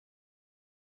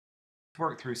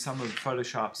Work through some of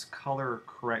Photoshop's color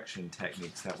correction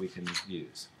techniques that we can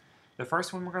use. The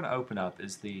first one we're going to open up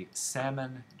is the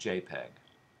Salmon JPEG.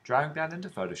 Drag that into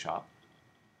Photoshop.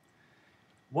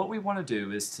 What we want to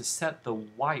do is to set the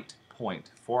white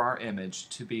point for our image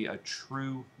to be a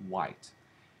true white.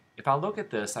 If I look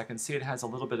at this, I can see it has a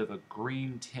little bit of a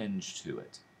green tinge to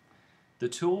it. The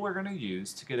tool we're going to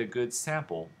use to get a good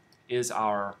sample is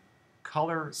our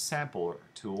Color Sampler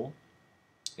tool.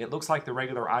 It looks like the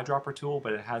regular eyedropper tool,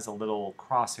 but it has a little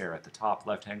crosshair at the top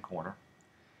left-hand corner.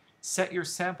 Set your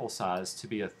sample size to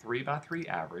be a 3x3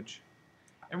 average,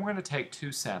 and we're going to take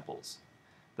two samples.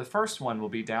 The first one will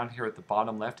be down here at the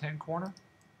bottom left-hand corner,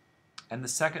 and the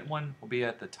second one will be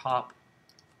at the top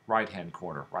right-hand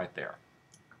corner, right there.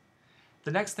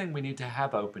 The next thing we need to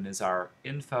have open is our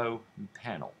Info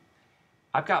panel.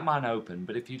 I've got mine open,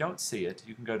 but if you don't see it,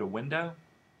 you can go to Window,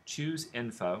 choose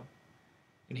Info,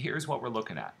 and here's what we're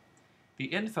looking at. The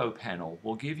Info panel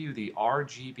will give you the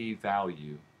RGB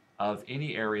value of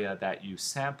any area that you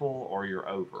sample or you're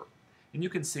over. And you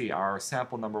can see our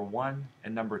sample number 1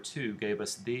 and number 2 gave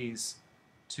us these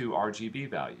two RGB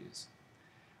values.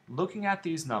 Looking at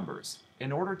these numbers,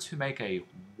 in order to make a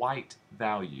white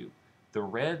value, the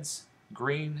reds,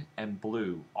 green, and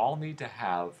blue all need to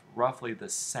have roughly the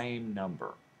same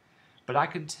number. But I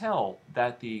can tell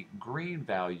that the green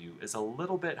value is a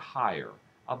little bit higher,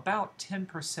 about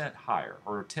 10% higher,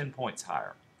 or 10 points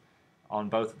higher on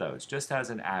both of those, just as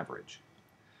an average.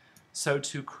 So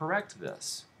to correct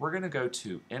this, we're going to go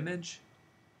to Image,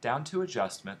 down to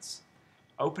Adjustments,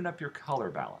 open up your color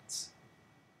balance.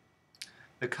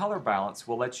 The color balance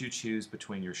will let you choose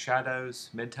between your shadows,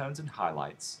 midtones, and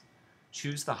highlights.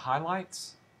 Choose the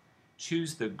highlights,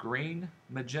 choose the green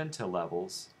magenta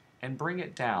levels, and bring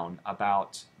it down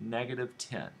about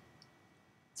 -10.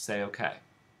 Say OK.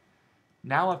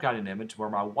 Now I've got an image where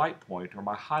my white point or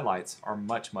my highlights are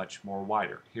much more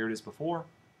whiter. Here it is before,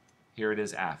 here it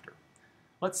is after.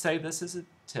 Let's say this is a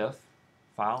TIFF,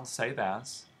 File, Save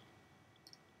As,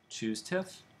 choose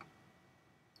TIFF,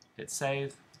 hit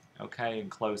Save, OK,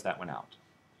 and close that one out.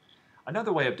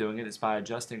 Another way of doing it is by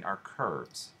adjusting our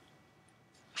curves.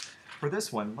 For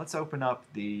this one, let's open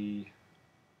up the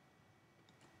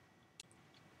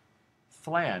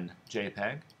Flan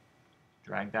JPEG,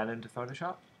 drag that into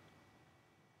Photoshop.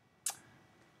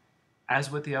 As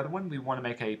with the other one, we want to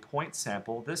make a point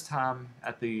sample, this time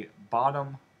at the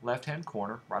bottom left-hand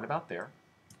corner, right about there.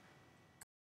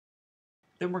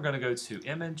 Then we're going to go to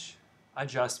Image,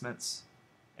 Adjustments,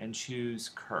 and choose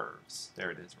Curves.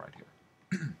 There it is right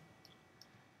here.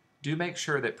 Do make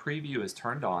sure that Preview is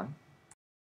turned on.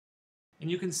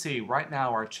 And you can see right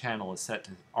now our channel is set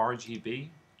to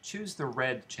RGB. Choose the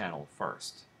red channel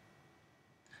first.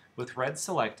 With red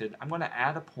selected, I'm going to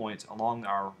add a point along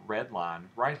our red line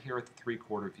right here at the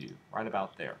 3/4 view, right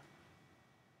about there.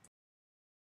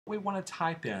 What we want to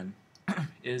type in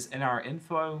is in our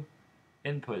info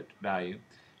input value.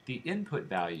 The input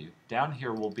value down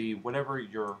here will be whatever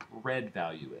your red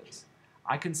value is.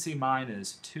 I can see mine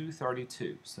is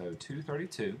 232, so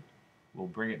 232, we'll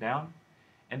bring it down.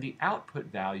 And the output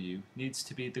value needs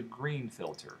to be the green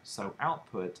filter. So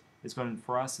output is going to,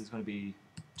 for us, is going to be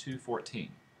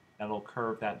 214. That'll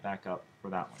curve that back up for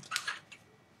that one.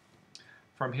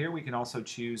 From here, we can also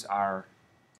choose our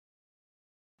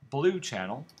blue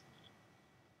channel.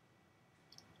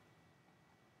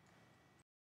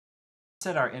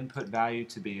 Set our input value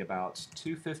to be about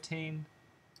 215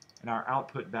 and our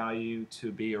output value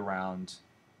to be around,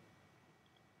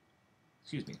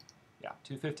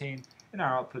 215, and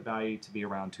our output value to be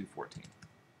around 214.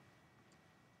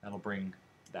 That'll bring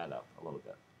that up a little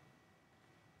bit.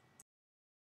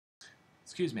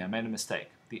 Excuse me, I made a mistake.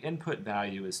 The input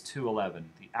value is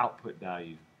 211. The output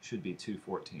value should be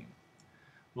 214.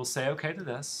 We'll say OK to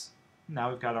this. Now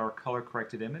we've got our color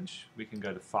corrected image. We can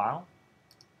go to File,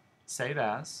 Save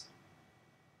As,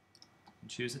 and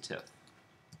choose a TIFF.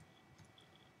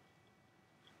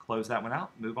 Close that one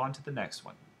out, move on to the next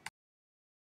one.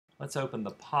 Let's open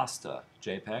the Pasta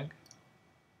JPEG.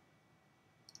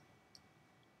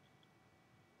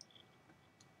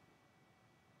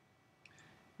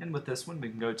 And with this one, we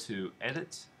can go to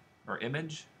Edit, or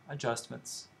Image,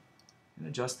 Adjustments, and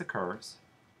adjust the curves.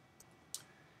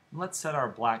 And let's set our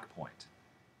black point.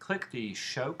 Click the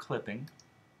Show Clipping,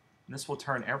 and this will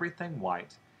turn everything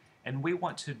white. And we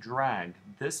want to drag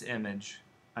this image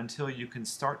until you can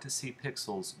start to see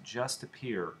pixels just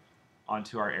appear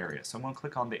onto our area. So I'm going to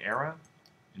click on the arrow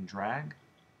and drag.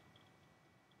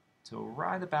 So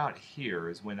right about here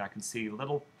is when I can see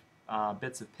little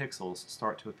bits of pixels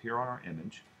start to appear on our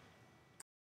image.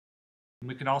 And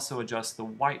we can also adjust the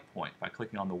white point by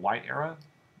clicking on the white arrow,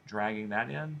 dragging that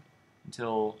in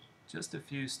until just a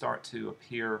few start to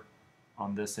appear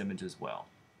on this image as well,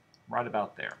 right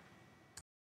about there.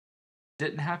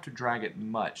 Didn't have to drag it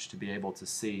much to be able to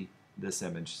see this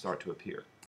image start to appear.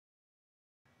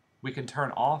 We can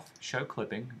turn off Show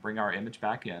Clipping, bring our image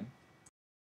back in.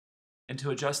 And to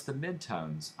adjust the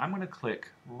midtones, I'm going to click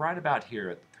right about here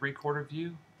at the 3/4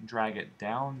 view and drag it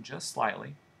down just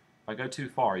slightly. If I go too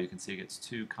far, you can see it gets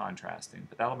too contrasting,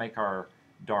 but that'll make our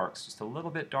darks just a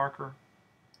little bit darker.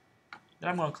 Then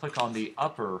I'm going to click on the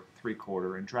upper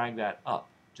 3/4 and drag that up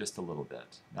just a little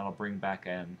bit. That'll bring back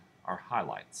in our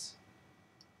highlights.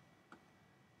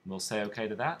 We'll say OK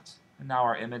to that, and now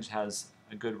our image has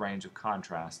a good range of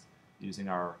contrast using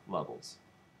our levels.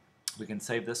 We can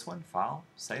save this one, File,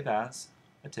 Save As,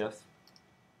 a TIFF.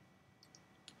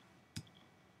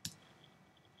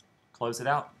 Close it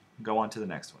out, and go on to the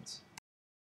next ones.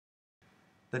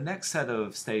 The next set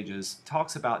of stages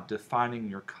talks about defining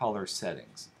your color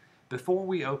settings. Before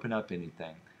we open up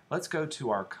anything, let's go to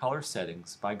our color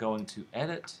settings by going to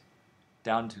Edit,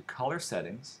 down to Color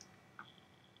Settings,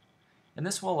 and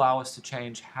this will allow us to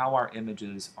change how our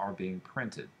images are being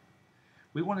printed.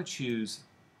 We want to choose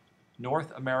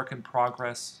North American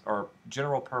Progress, or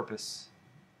General Purpose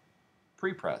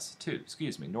Prepress 2,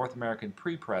 North American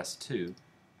Prepress 2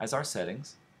 as our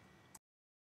settings.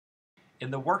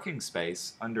 In the working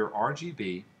space, under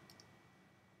RGB,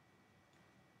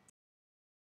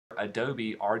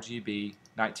 Adobe RGB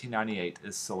 1998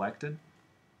 is selected.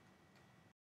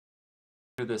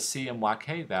 Under the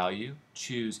CMYK value,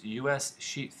 choose US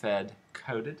Sheetfed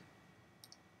Coded.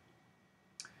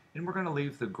 And we're going to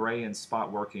leave the gray and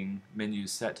spot working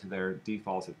menus set to their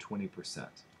default of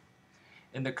 20%.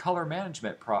 In the color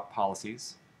management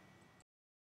policies,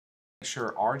 make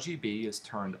sure RGB is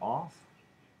turned off,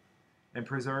 and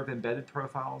preserve embedded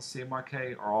profiles,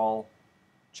 CMYK, are all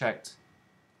checked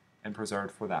and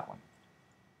preserved for that one.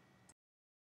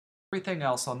 Everything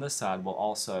else on this side will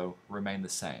also remain the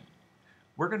same.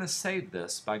 We're going to save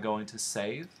this by going to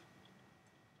Save,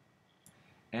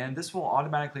 and this will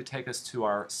automatically take us to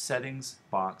our Settings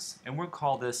box, and we'll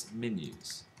call this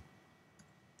Menus.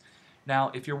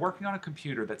 Now, if you're working on a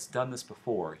computer that's done this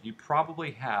before, you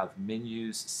probably have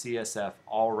Menus CSF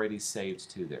already saved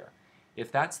to there.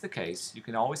 If that's the case, you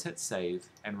can always hit Save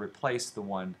and replace the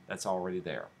one that's already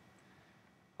there.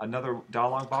 Another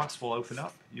dialog box will open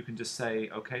up. You can just say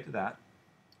OK to that.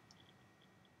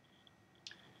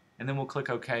 And then we'll click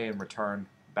OK and return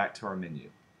back to our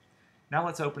menu. Now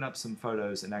let's open up some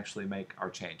photos and actually make our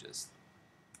changes.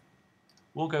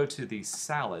 We'll go to the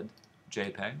Salad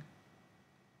JPEG.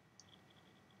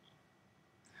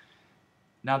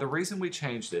 Now the reason we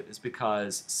changed it is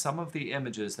because some of the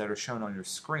images that are shown on your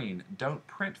screen don't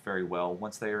print very well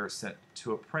once they are sent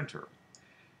to a printer.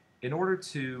 In order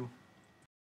to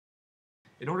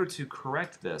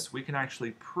correct this, we can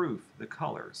actually proof the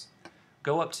colors.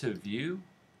 Go up to View,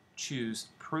 choose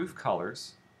Proof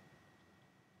Colors,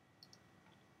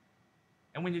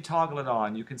 and when you toggle it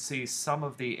on, you can see some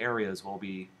of the areas will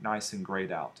be nice and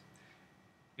grayed out.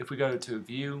 If we go to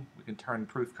View, we can turn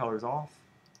Proof Colors off.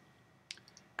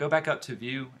 Go back up to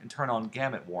View and turn on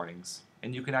Gamut Warnings,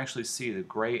 and you can actually see the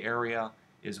gray area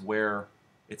is where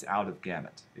it's out of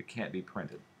gamut. It can't be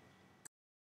printed.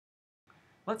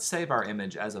 Let's save our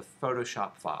image as a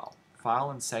Photoshop file.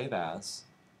 File and Save As.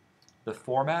 The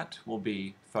format will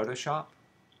be Photoshop.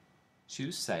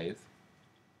 Choose Save.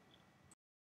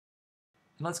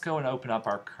 And let's go and open up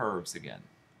our curves again.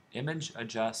 Image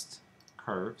Adjust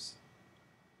Curves.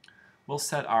 We'll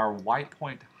set our white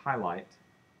point highlight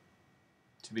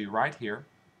to be right here.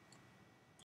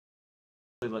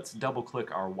 Let's double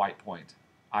click our white point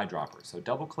eyedropper. So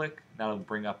double click, that'll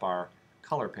bring up our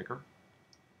color picker.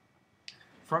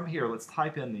 From here, let's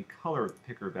type in the color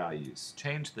picker values.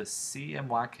 Change the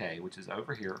CMYK, which is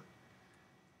over here,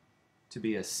 to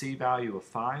be a C value of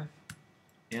 5,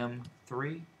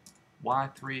 M3,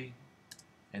 Y3,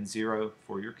 and 0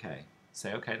 for your K.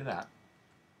 Say OK to that.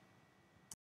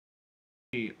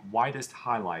 The widest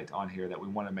highlight on here that we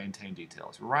want to maintain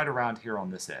details, right around here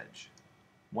on this edge.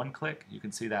 One click, you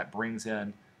can see that brings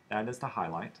in, that is the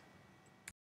highlight.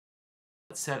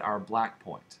 Let's set our black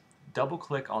point. Double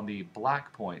click on the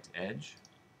black point edge,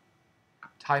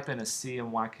 type in a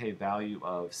CMYK value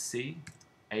of C,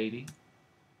 80,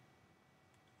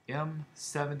 M,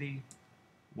 70,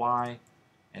 Y,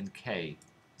 and K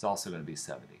is also going to be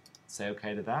 70. Say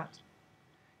OK to that.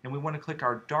 And we want to click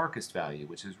our darkest value,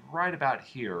 which is right about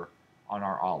here on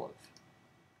our olive.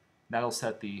 That'll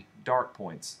set the dark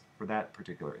points for that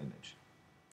particular image.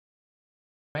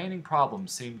 The remaining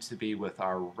problems seem to be with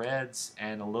our reds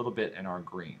and a little bit in our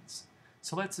greens.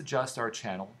 So let's adjust our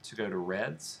channel to go to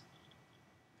reds.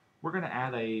 We're going to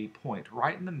add a point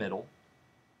right in the middle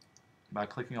by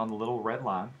clicking on the little red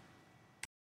line.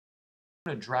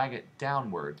 I'm going to drag it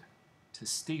downward to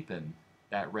steepen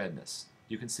that redness.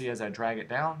 You can see as I drag it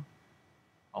down,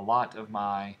 a lot of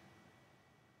my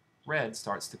red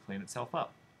starts to clean itself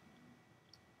up.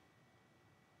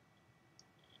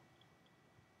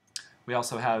 We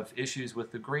also have issues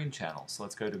with the green channel, so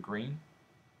let's go to green.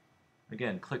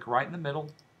 Again, click right in the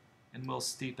middle and we'll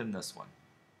steepen this one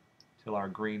till our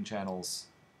green channels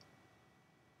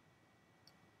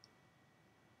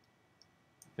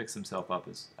fix themselves up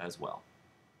as well.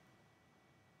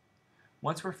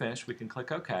 Once we're finished, we can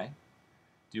click OK.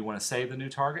 Do you want to save the new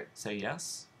target? Say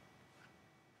yes.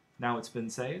 Now it's been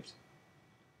saved.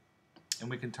 And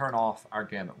we can turn off our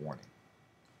gamut warning.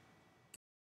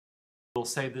 We'll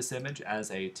save this image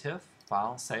as a TIFF,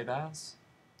 File, Save As.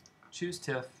 Choose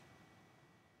TIFF.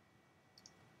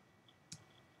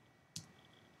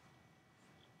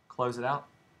 Close it out.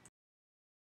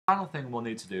 Final thing we'll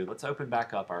need to do, let's open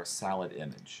back up our salad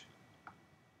image.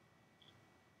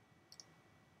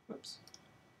 Whoops.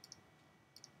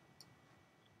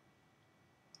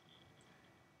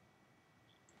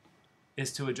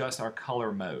 Is to adjust our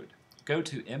color mode. Go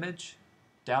to Image,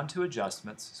 down to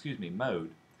Adjustments,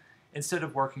 Mode. Instead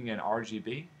of working in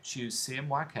RGB, choose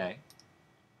CMYK.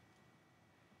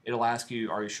 It'll ask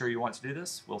you, are you sure you want to do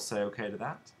this? We'll say OK to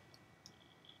that.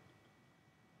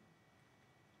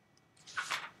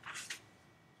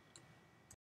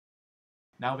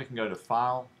 Now we can go to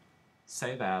File,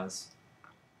 Save As.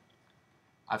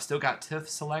 I've still got TIFF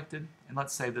selected, and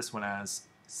let's save this one as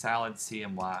Salad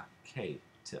CMYK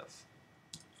TIFF.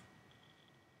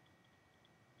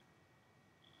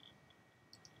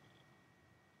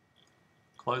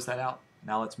 Close that out.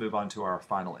 Now let's move on to our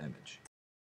final image.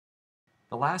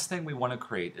 The last thing we want to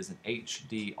create is an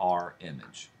HDR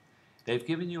image. They've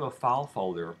given you a file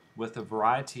folder with a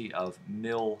variety of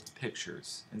mill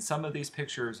pictures, and some of these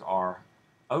pictures are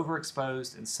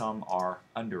overexposed and some are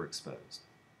underexposed.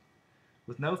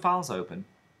 With no files open,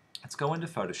 let's go into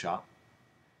Photoshop,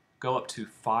 go up to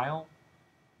File,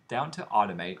 down to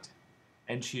Automate,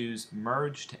 and choose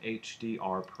Merge to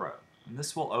HDR Pro. And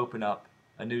this will open up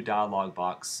a new dialog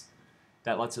box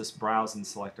that lets us browse and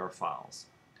select our files.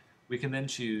 We can then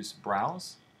choose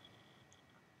Browse,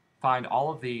 find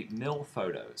all of the mill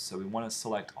photos. So we want to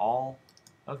select all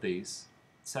of these,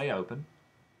 say Open.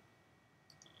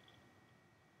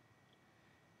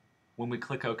 When we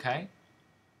click OK,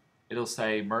 it'll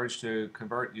say Merge to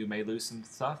Convert. You may lose some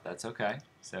stuff. That's OK.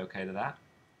 Say OK to that.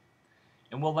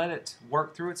 And we'll let it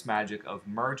work through its magic of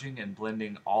merging and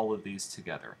blending all of these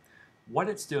together. What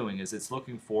it's doing is it's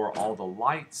looking for all the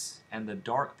lights and the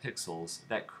dark pixels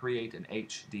that create an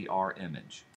HDR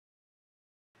image.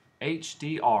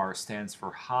 HDR stands for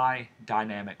High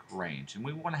Dynamic Range, and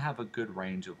we want to have a good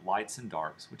range of lights and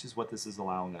darks, which is what this is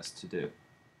allowing us to do.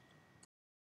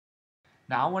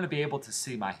 Now I want to be able to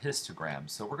see my histogram,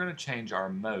 so we're going to change our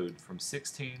mode from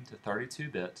 16 to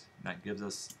 32-bit, and that gives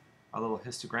us a little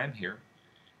histogram here.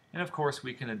 And of course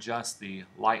we can adjust the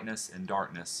lightness and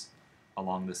darkness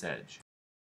along this edge.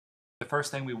 The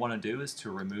first thing we want to do is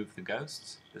to remove the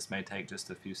ghosts. This may take just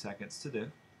a few seconds to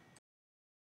do.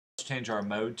 Let's change our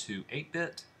mode to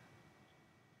 8-bit.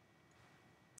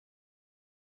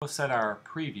 We'll set our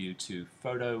preview to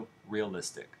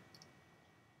photorealistic.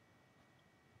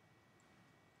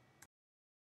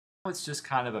 Now it's just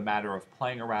kind of a matter of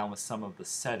playing around with some of the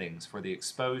settings for the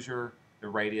exposure, the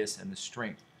radius, and the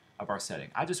strength of our setting.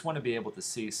 I just want to be able to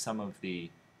see some of the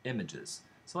images.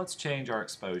 So let's change our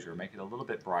exposure, make it a little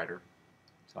bit brighter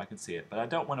so I can see it, but I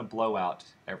don't want to blow out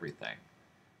everything.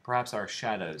 Perhaps our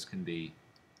shadows can be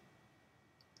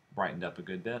brightened up a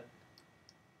good bit.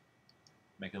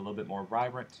 Make it a little bit more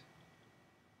vibrant.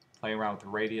 Play around with the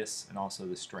radius and also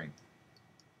the strength.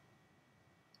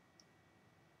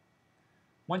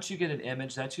 Once you get an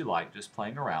image that you like, just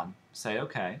playing around, say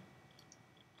OK.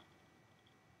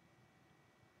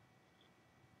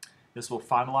 This will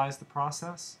finalize the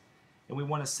process, and we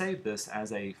want to save this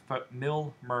as a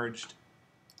mill merged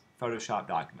Photoshop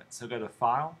document. So go to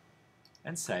File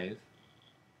and Save,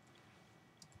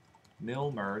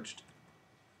 mill merged.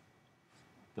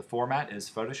 The format is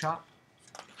Photoshop.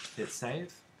 Hit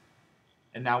Save,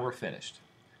 and now we're finished.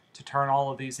 To turn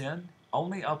all of these in,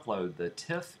 only upload the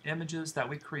TIFF images that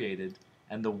we created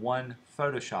and the one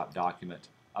Photoshop document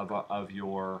of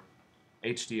your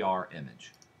HDR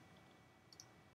image.